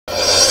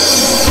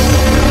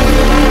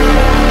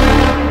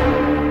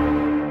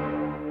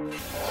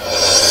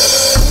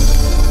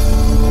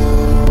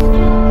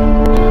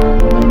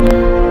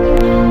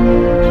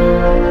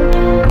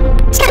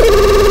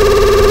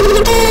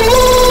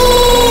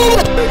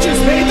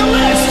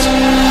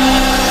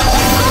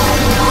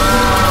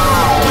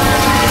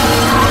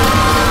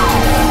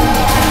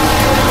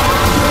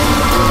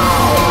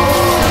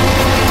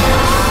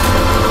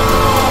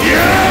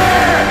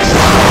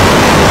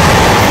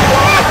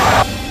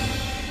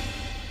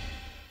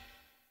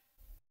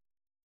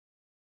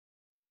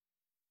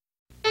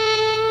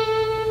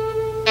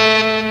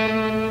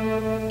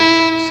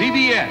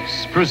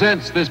CBS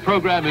presents this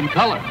program in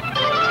color.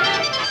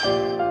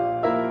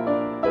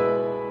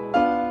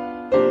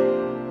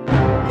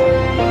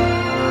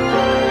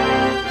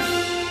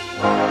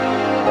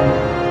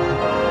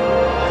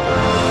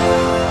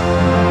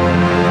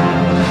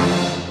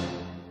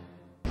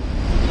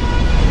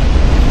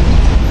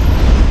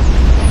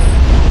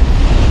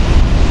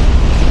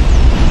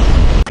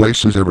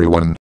 Places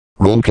everyone.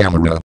 Roll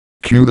camera.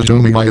 Cue the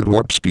zooming eye at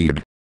warp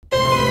speed.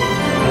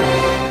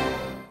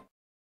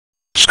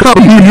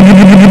 Scotty!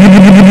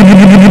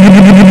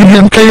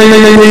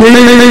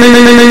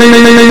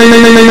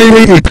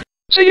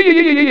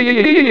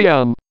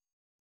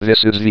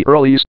 This is the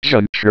earliest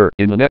juncture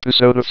in an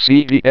episode of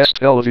CBS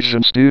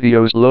Television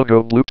Studios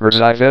logo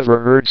bloopers I've ever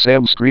heard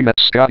Sam scream at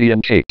Scotty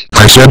and Kate.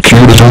 I said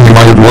cue the zooming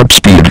eye at warp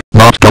speed,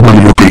 not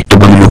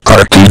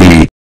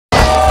WPWRTV.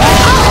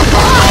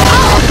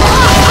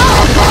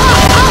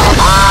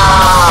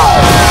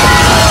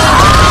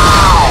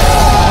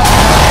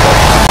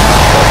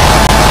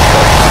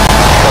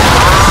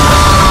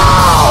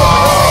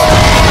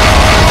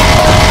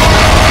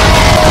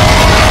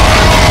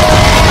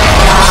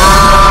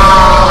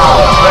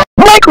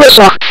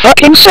 Microsoft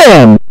fucking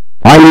Sam!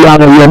 Are you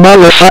out of your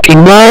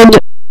motherfucking mind?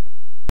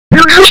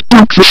 You just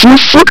broke the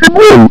first fucking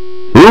rule!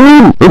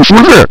 Oh, and for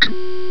that!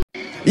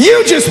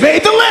 You just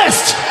made the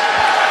list!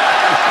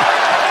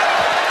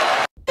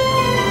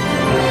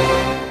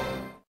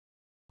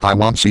 I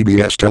want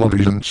CBS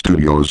Television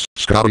Studios,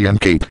 Scotty and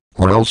Kate,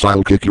 or else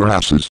I'll kick your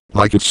asses,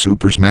 like it's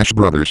Super Smash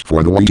Brothers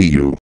for the Wii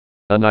U.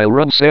 And I'll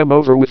run Sam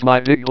over with my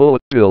big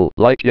bullet bill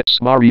like it's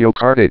Mario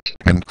Kart 8.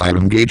 And I'll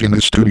engage in the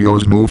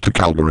studio's move to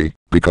Calgary,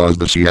 because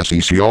the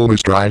CSEC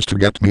always tries to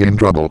get me in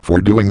trouble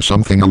for doing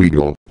something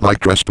illegal, like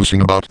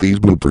trespassing about these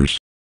bloopers.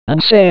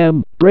 And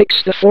Sam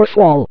breaks the fourth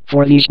wall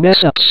for these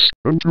mess-ups.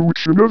 And to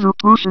which another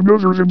person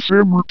other than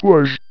Sam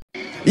replies,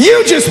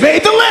 You just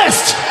made the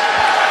list!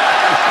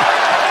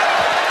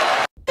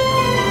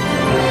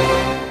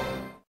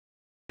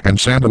 And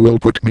Santa will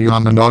put me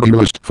on the naughty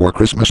list for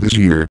Christmas this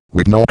year,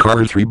 with No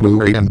Cars 3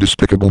 Blu-ray and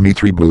Despicable Me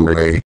 3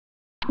 Blu-ray.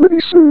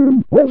 Pretty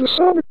soon, all the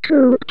Sonic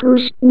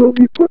characters will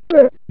be put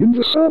back in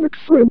the Sonic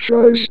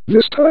franchise,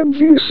 this time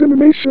via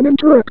Cinemation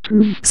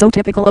Interactive. So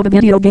typical of a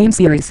video game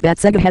series that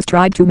Sega has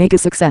tried to make a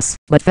success,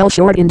 but fell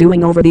short in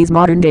doing over these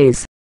modern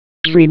days.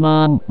 Dream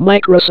on,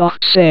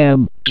 Microsoft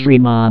Sam,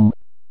 dream on.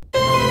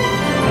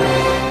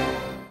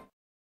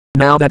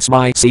 Now that's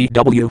my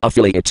CW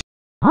affiliate.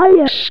 Ah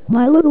yes,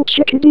 my little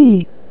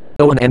chickadee.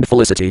 Owen and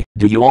Felicity,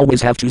 do you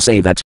always have to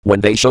say that when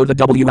they show the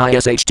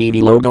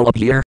WISH-TV logo up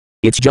here?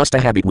 It's just a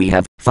habit we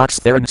have. Fox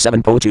Theron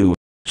 702.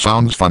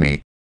 Sounds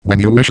funny. When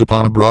you wish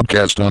upon a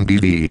broadcast on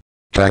TV.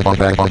 Tag on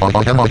tag on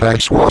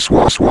swa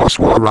swa swa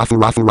swa raffle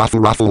raffle raffle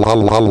raffle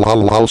lol lol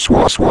lol lol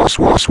swa swa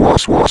swa swa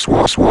swa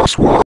swa swa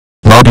swa.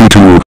 Not you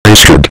too, I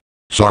should.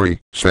 Sorry,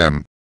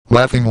 Sam.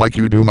 Laughing like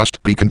you do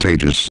must be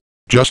contagious.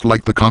 Just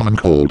like the common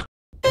cold.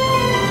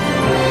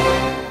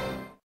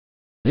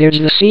 There's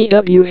the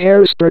CW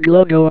Harrisburg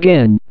logo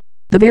again.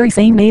 The very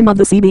same name of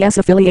the CBS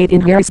affiliate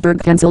in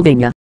Harrisburg,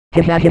 Pennsylvania.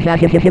 Swat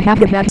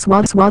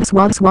swat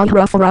swat swat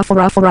ruffle ruffle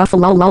ruffle ruffle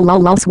lol lol lol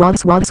lol swat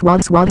swat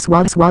swat swat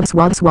swat swat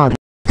swat swat.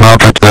 I'll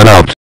cut that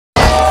out.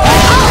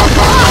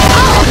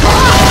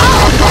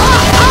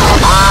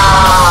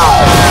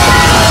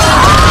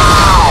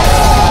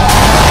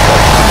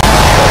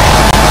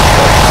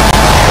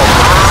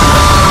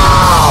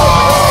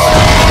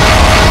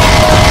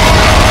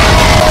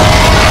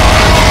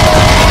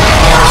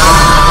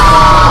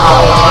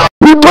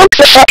 We broke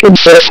the fucking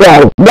fourth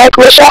wall,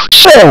 Microsoft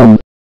Sam.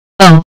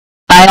 Oh,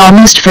 I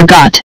almost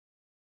forgot.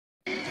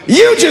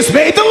 You just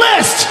made the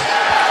list!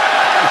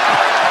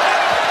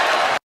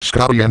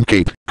 Scotty and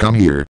Kate, come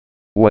here.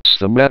 what's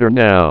the matter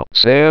now,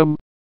 Sam?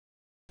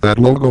 That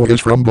logo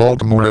is from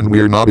Baltimore and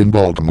we're not in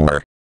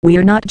Baltimore.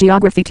 We're not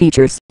geography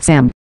teachers,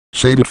 Sam.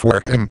 Save it for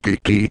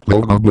MPT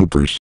logo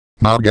bloopers.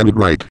 Now get it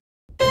right.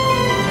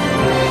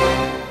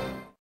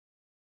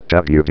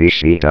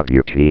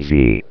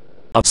 WBCW-TV.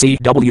 A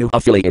CW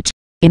affiliate.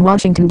 In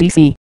Washington,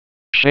 D.C.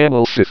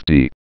 Channel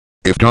 50.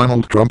 If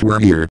Donald Trump were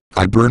here,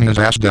 I'd burn his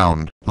ass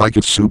down, like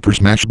it's Super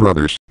Smash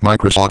Brothers,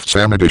 Microsoft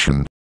Sam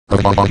Edition.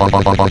 Love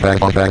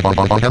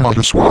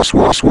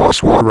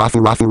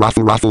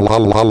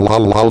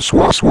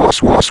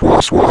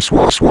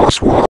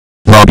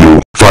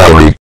you,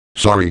 Fiery.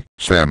 Sorry,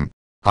 Sam.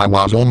 I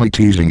was only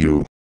teasing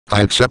you.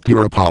 I accept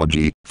your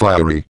apology,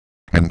 Fiery.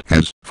 And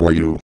as for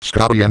you,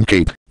 Scotty and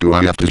Kate, do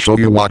I have to show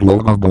you what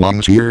logo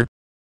belongs here?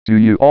 Do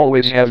you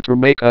always have to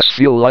make us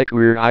feel like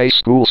we're high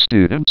school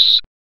students?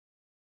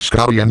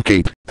 Scotty and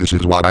Kate, this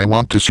is what I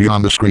want to see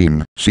on the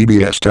screen.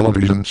 CBS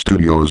Television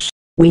Studios.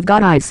 We've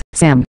got eyes,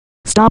 Sam.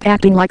 Stop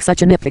acting like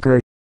such a nitpicker.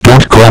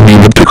 Don't call me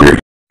nitpicker.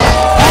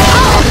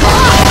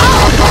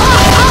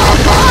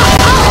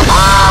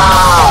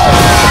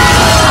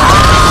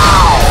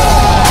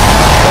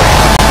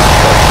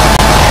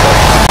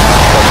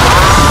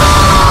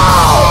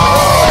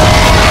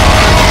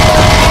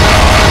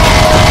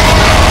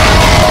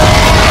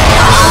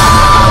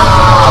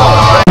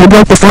 You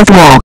broke the fourth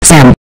wall,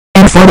 Sam.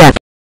 And for that,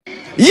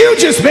 You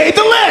just made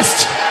the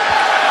list!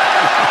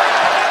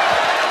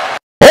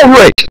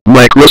 Alright,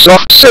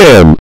 Microsoft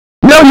Sam.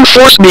 Now you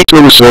force me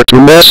to resort to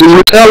massive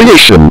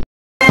retaliation.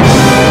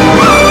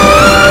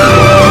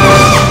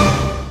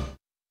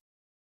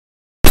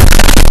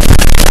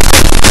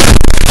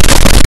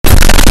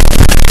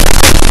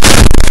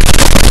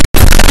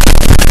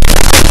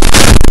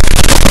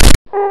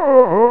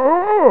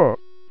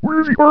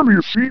 We're the army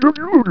of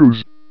CW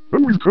logos,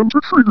 and we've come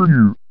to trigger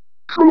you.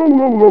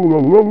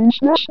 Shalalalalalalalala,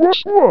 swah swah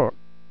swah.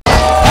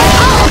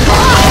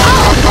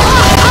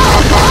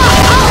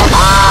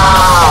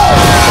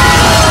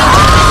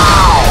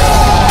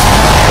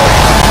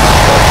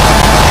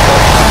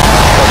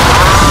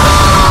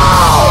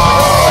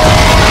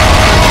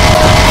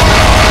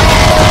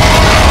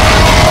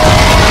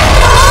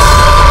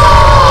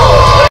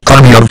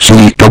 Army of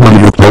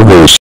CW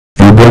logos.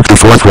 You broke the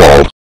fourth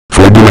wall.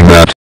 For doing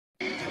that.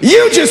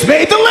 You just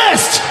made the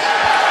list!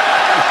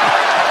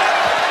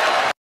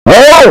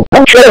 Oh,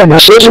 I'm sure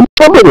this isn't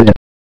forbidden.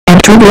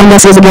 And triggering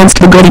this is against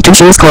the goody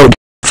two-shoes code.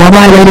 For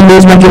violating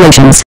these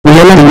regulations, we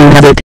are letting you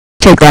have it.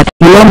 Take that,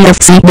 you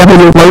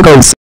CW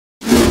logos.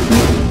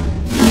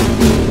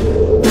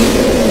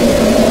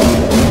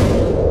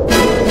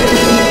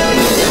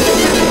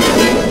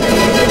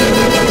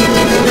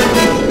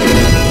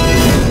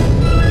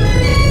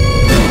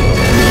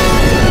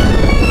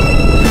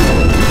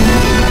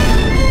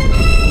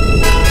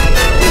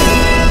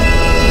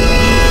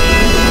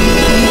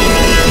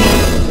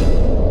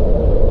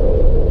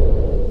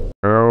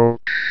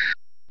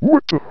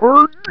 What a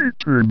hard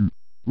beating!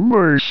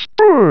 My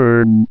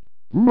spine!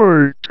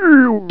 My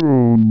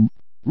tailbone!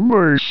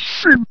 My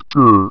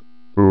sphincter!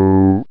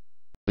 Oh.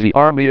 The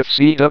army of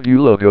CW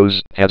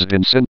logos has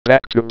been sent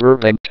back to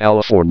Burbank,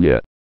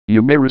 California.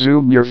 You may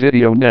resume your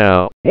video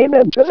now.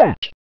 Amen to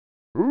that.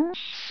 Oh,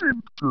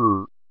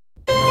 sphincter!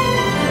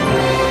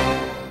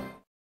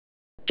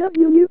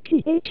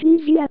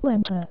 WUPA-TV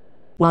Atlanta.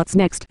 What's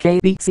next?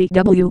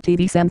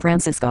 KBCW-TV San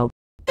Francisco.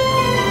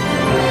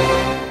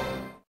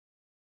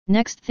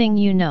 Next thing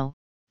you know,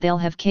 they'll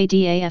have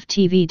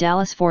KDAF-TV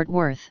Dallas-Fort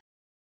Worth.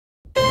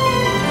 I'll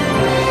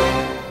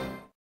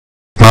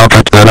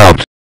cut that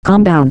out.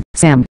 Calm down,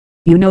 Sam.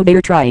 You know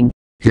they're trying.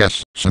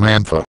 Yes,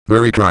 Samantha,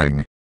 very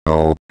trying.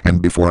 Oh,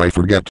 and before I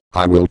forget,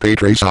 I will pay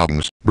Trey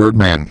Songz,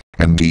 Birdman,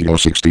 and Dio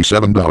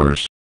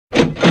 $67.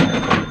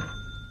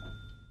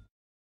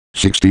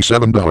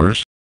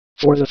 $67?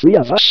 For the three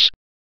of us?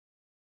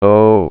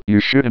 Oh,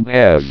 you shouldn't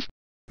have.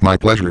 My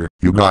pleasure,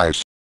 you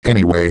guys.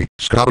 Anyway,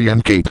 Scotty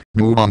and Kate,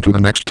 move on to the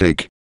next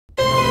take.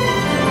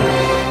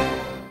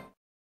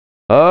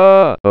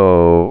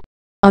 Uh-oh.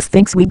 Us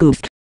thinks we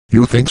goofed.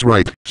 You think's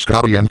right,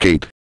 Scotty and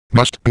Kate.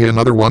 Must be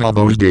another one of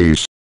those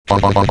days.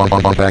 Not you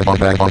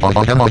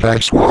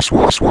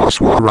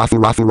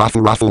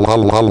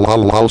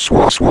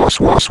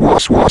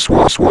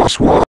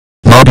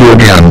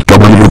again,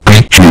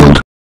 WP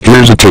Shield.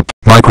 Here's a tip,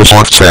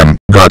 Microsoft Sam,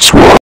 got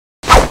swore.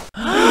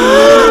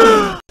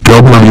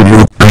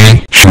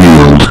 WP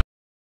Shield.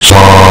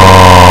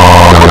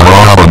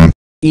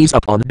 Ease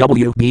up on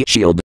WB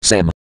Shield,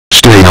 Sam.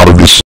 Stay out of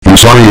this, you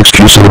sorry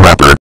excuse of the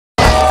rapper.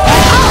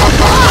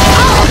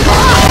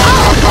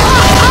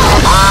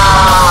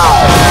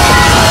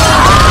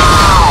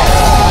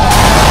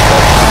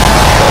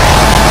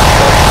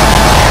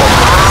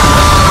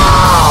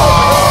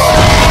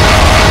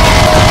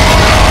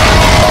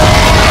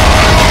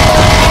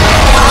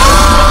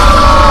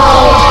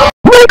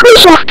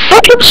 Microsoft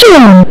fucking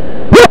Sam!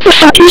 What the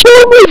fuck is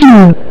wrong with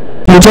you?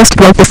 You just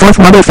broke the fourth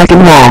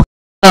motherfucking wall.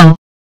 Oh,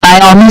 I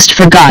almost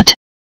forgot.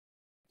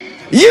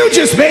 You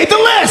just made the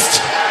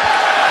list!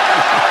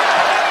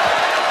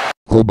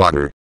 Oh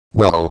butter.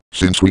 Well,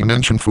 since we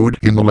mentioned food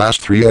in the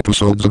last 3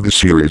 episodes of this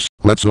series,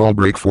 let's all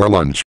break for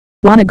lunch.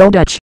 Wanna go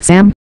Dutch,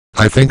 Sam?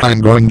 I think I'm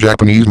going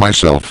Japanese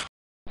myself.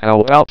 How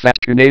about that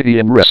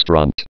Canadian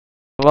restaurant?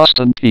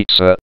 Boston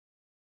Pizza.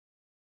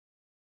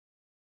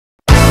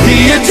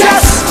 The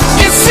address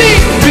is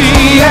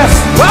CBS.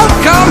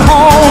 Welcome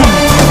home.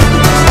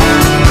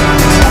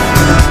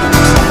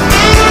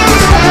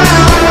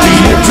 The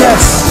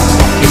address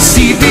is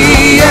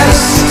CBS.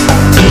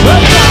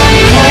 Welcome home.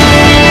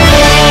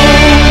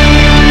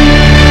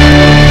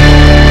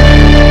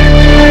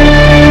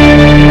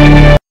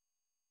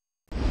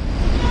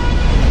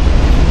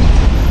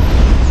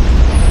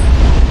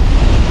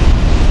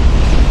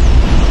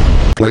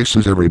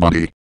 Places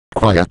everybody.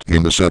 Quiet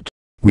in the set.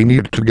 We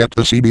need to get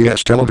the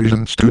CBS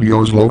Television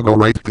Studios logo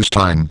right this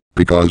time,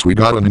 because we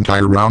got an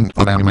entire round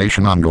of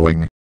animation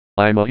ongoing.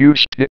 I'm a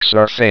huge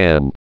Pixar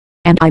fan.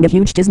 And I'm a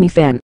huge Disney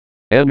fan.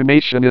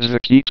 Animation is the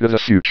key to the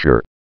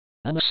future.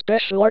 And a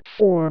special art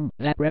form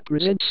that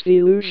represents the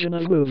illusion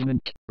of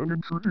movement. And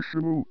in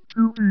traditional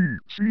 2D,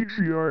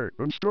 CGI,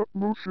 and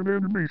stop-motion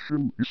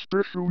animation,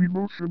 especially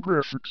motion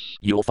graphics.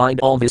 You'll find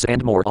all this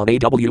and more on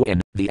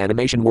AWN, the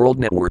Animation World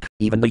Network,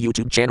 even the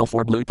YouTube channel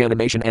for Bloop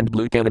Animation and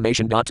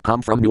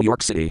BloopAnimation.com from New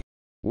York City.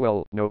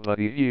 Well,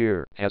 nobody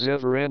here has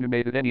ever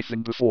animated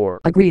anything before.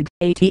 Agreed,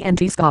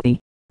 AT&T's copy.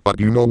 But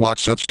you know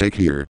what's at stake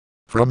here.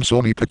 From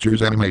Sony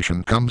Pictures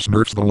Animation comes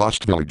Smurfs The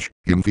Lost Village,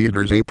 in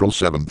theaters April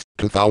 7th,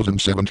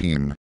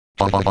 2017.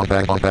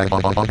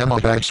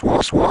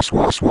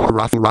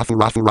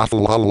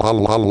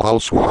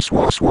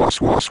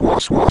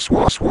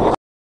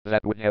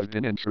 That would have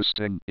been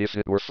interesting if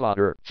it were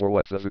fodder for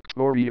what the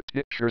Victoria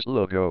Pictures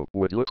logo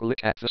would look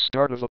like at the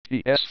start of a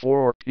PS4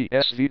 or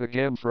PS Vita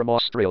game from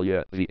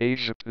Australia, the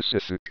Asia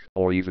Pacific,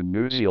 or even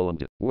New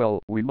Zealand.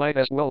 Well, we might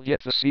as well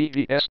get the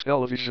CBS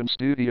Television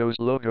Studios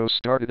logo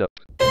started up.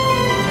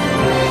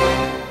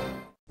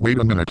 Wait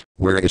a minute,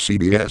 where is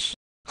CBS?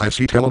 I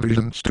see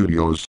Television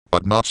Studios,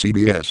 but not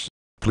CBS.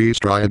 Please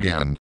try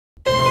again.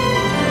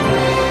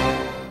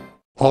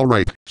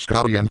 Alright,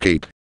 Scotty and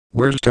Kate.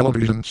 Where's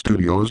Television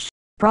Studios?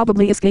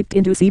 Probably escaped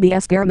into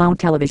CBS Paramount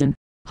Television.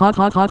 Hog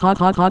hog hog hog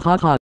hog hog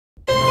hog hog.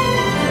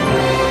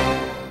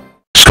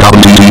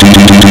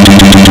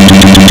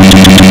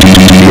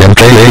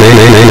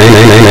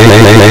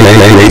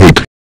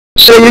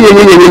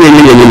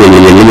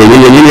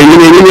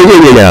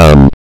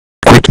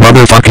 Quit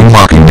motherfucking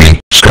mocking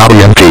me,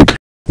 Scotty and Kate.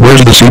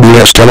 Where's the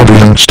CBS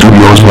Television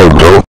Studios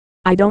logo?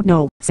 I don't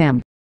know,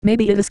 Sam.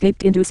 Maybe it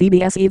escaped into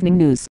CBS Evening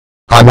News.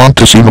 I want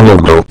to see the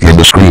logo in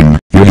the screen,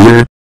 you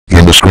hear?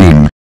 In the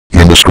screen.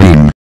 In the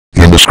screen.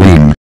 In the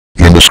screen.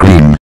 In the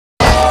screen.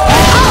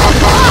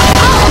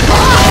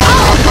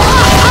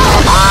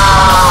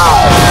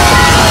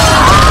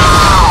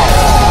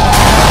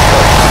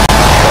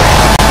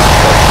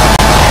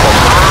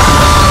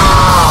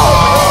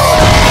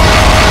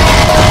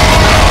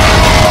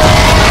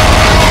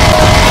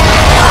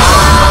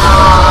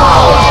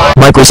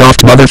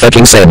 Microsoft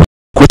motherfucking Sam.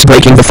 Quit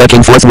breaking the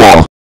fucking fourth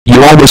wall.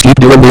 You always keep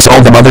doing this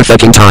all the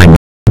motherfucking time.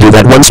 Do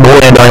that once more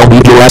and I'll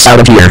beat your ass out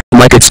of here,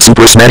 like it's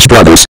Super Smash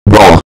Brothers,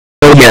 brawl.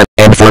 Oh yeah,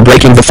 and for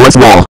breaking the fourth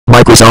wall,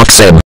 Microsoft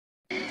Sam.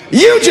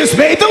 You just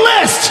made the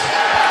list!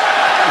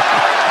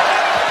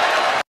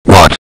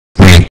 What?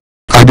 Me?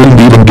 I didn't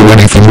even do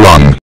anything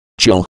wrong.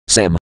 Chill,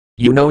 Sam.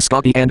 You know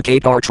Scotty and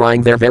Kate are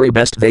trying their very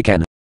best they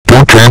can.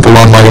 Don't trample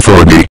on my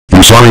authority,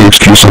 you sorry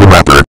excuse of a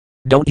rapper.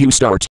 Don't you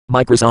start,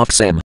 Microsoft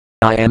Sam.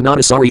 I am not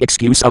a sorry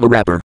excuse of a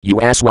rapper, you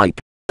asswipe.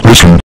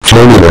 Listen,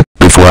 Florida,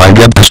 before I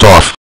get pissed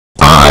off.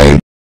 I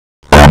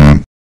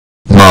am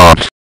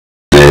not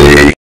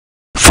a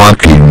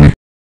fucking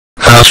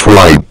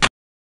asswipe.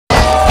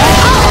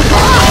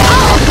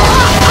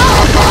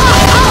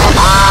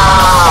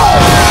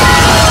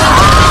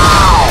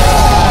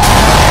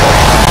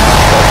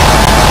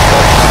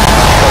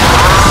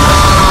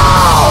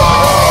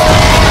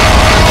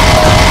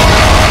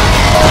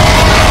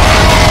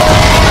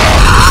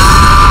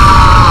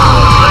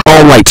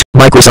 Alright,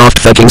 Microsoft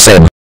fucking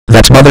Sam.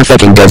 That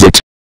motherfucking does it.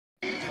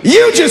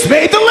 You just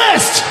made the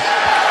list!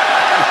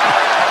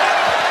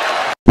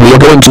 We are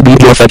going to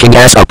beat your fucking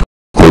ass up.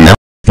 Oh yeah?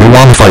 You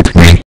wanna fight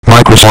me,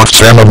 Microsoft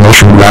Sam of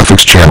Motion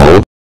Graphics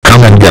Channel?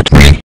 Come and get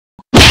me.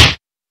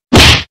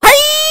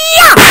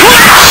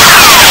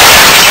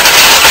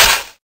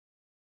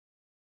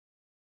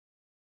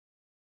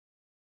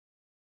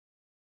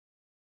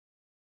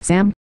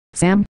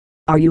 Sam,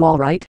 are you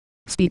alright?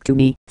 Speak to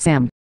me,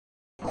 Sam.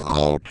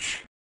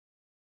 Ouch.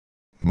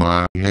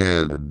 My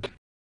head.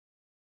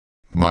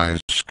 My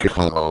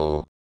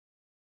skull.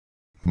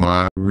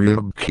 My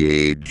rib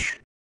cage.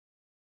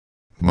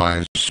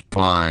 My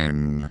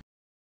spine.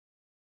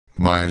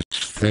 My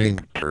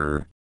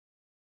sphincter.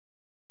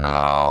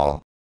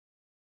 Ow.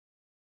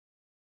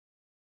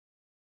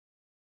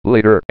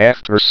 Later,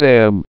 after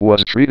Sam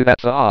was treated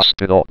at the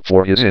hospital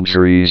for his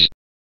injuries.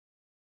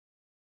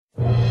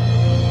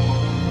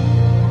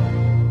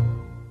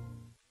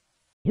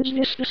 Is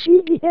this the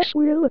CBS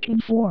we're looking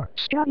for,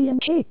 Scotty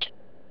and Kate?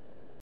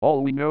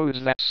 All we know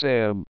is that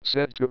Sam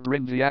said to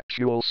bring the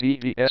actual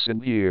CBS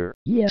in here.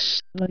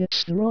 Yes, but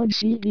it's the wrong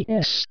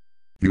CBS.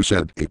 You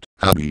said it,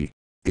 Abby.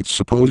 It's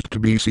supposed to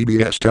be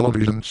CBS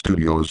Television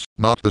Studios,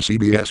 not the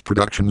CBS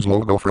Productions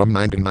logo from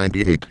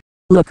 1998.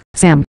 Look,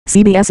 Sam,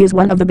 CBS is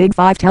one of the big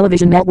 5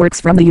 television networks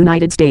from the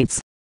United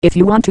States. If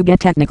you want to get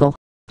technical.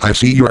 I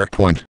see your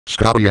point,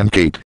 Scotty and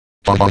Kate.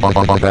 What's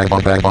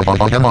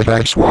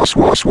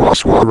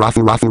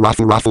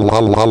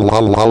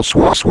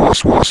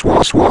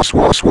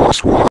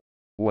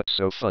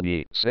so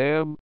funny,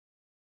 Sam?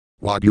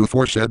 What you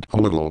four said a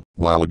little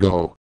while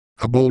ago.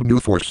 A bold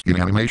new force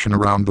in animation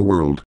around the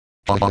world.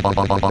 You're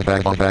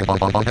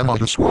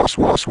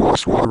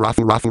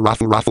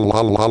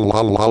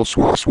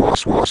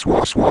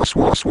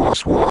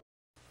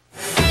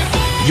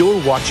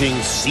watching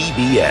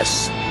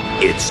CBS.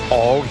 It's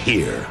all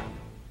here.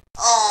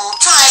 Oh,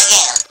 try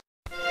again.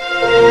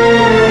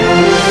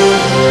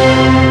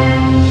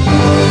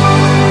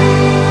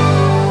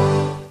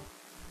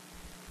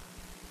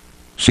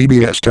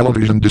 CBS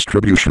Television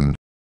Distribution.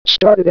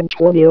 Started in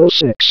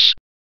 2006.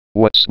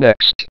 What's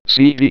next,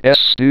 CBS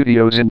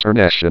Studios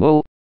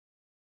International?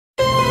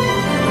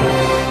 I'll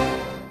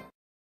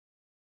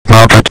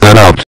cut that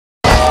out.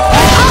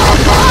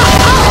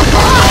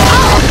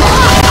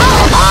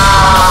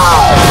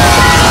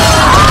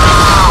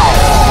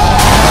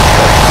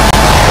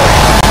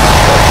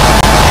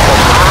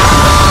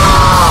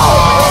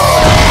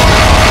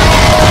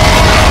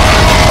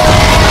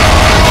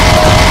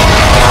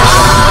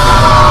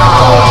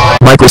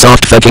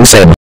 fecking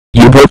Sam.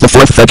 You broke the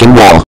fourth fecking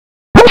wall.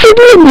 What you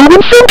doing,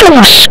 even think of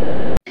us?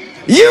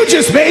 You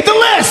just made the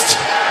list!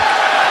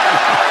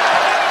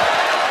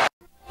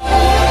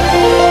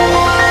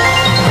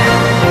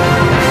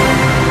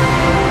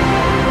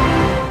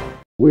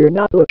 We're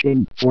not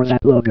looking for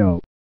that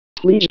logo.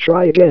 Please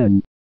try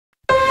again.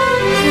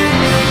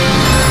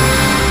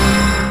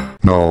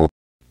 No.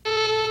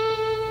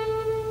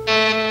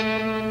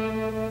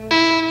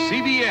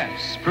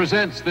 CBS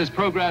presents this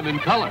program in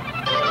color.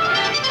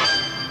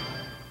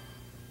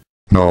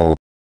 No.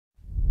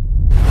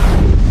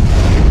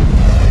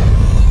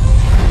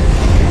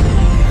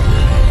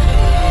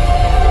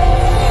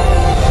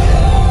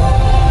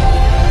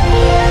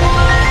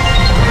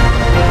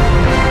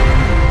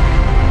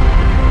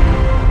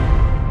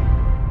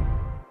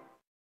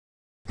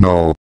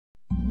 No.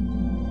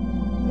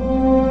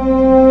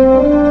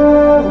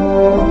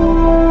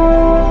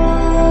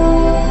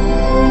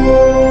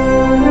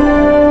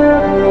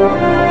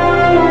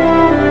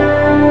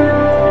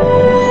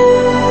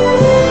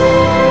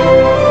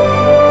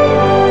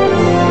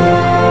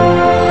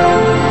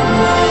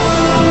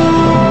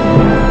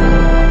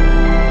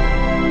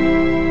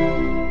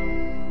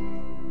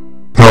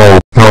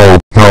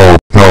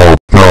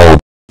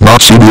 Not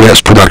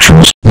CBS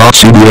Productions, not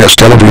CBS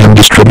Television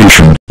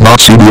Distribution, not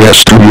CBS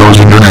Studios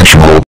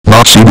International,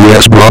 not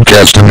CBS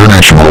Broadcast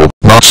International,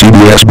 not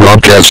CBS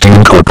Broadcasting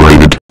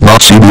Incorporated,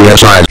 not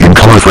CBS Eyes in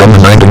Color from the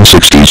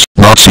 1960s,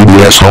 not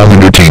CBS Home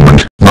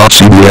Entertainment, not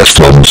CBS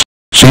Films,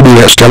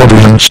 CBS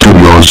Television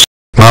Studios.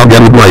 Now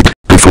get it right,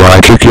 before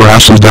I kick your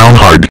asses down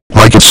hard,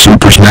 like it's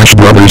Super Smash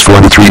Brothers for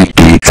the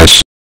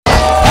 3DS.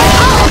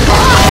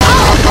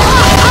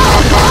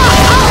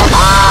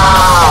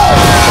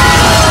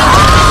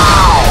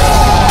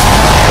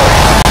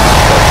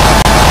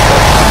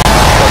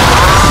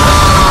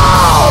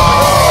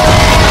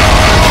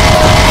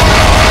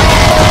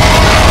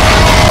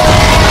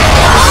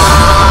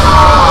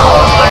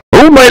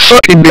 Oh my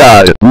fucking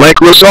god,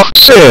 Microsoft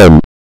Sam!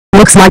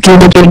 Looks like you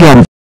did it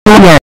again.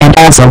 Oh yeah, and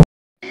also.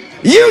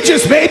 You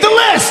just made the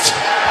list!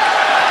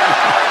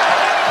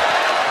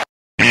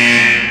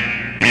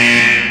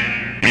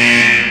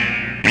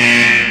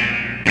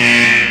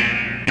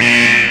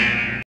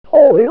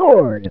 Holy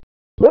Lord!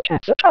 Look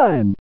at the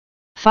time!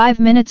 5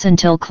 minutes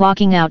until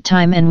clocking out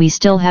time and we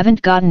still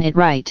haven't gotten it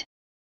right.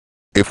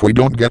 If we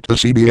don't get the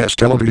CBS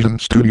Television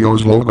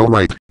Studios logo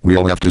right,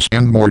 we'll have to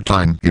spend more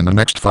time in the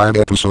next 5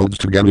 episodes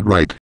to get it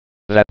right.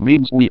 That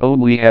means we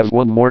only have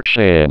one more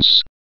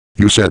chance.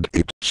 You said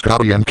it,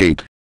 Scotty and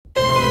Kate.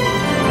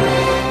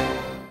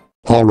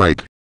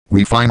 Alright.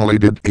 We finally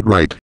did it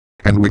right.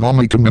 And we've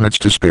only 2 minutes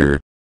to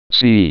spare.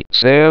 See,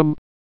 Sam?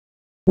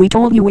 We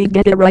told you we'd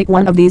get it right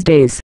one of these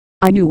days.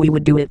 I knew we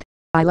would do it.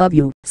 I love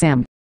you,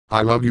 Sam.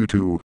 I love you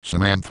too,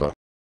 Samantha.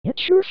 It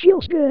sure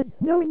feels good,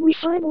 knowing we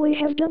finally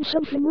have done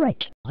something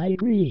right. I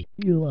agree,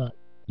 Eula.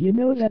 You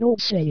know that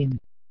old saying,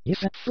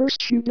 if at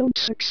first you don't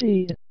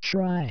succeed,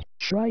 try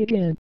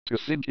again. To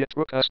think it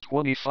took us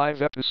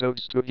 25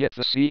 episodes to get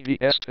the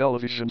CBS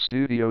Television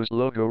Studios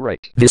logo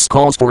right. This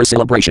calls for a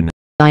celebration.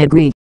 I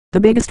agree. The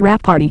biggest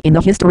rap party in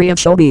the history of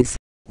showbiz.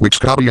 With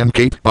Scotty and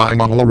Kate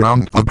buying a whole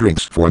round of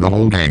drinks for the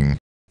whole gang.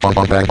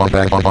 Raffle,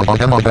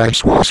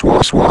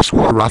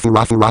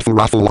 raffle, raffle,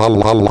 raffle, lol,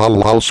 lol, lol,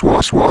 lol,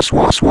 swah, swah,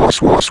 swah, swah,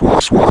 swah,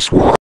 swah, swah,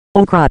 swah.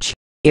 Oh crotch.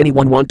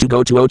 Anyone want to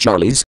go to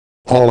O'Charlie's?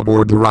 All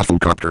aboard the raffle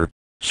copter.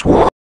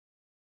 Swah.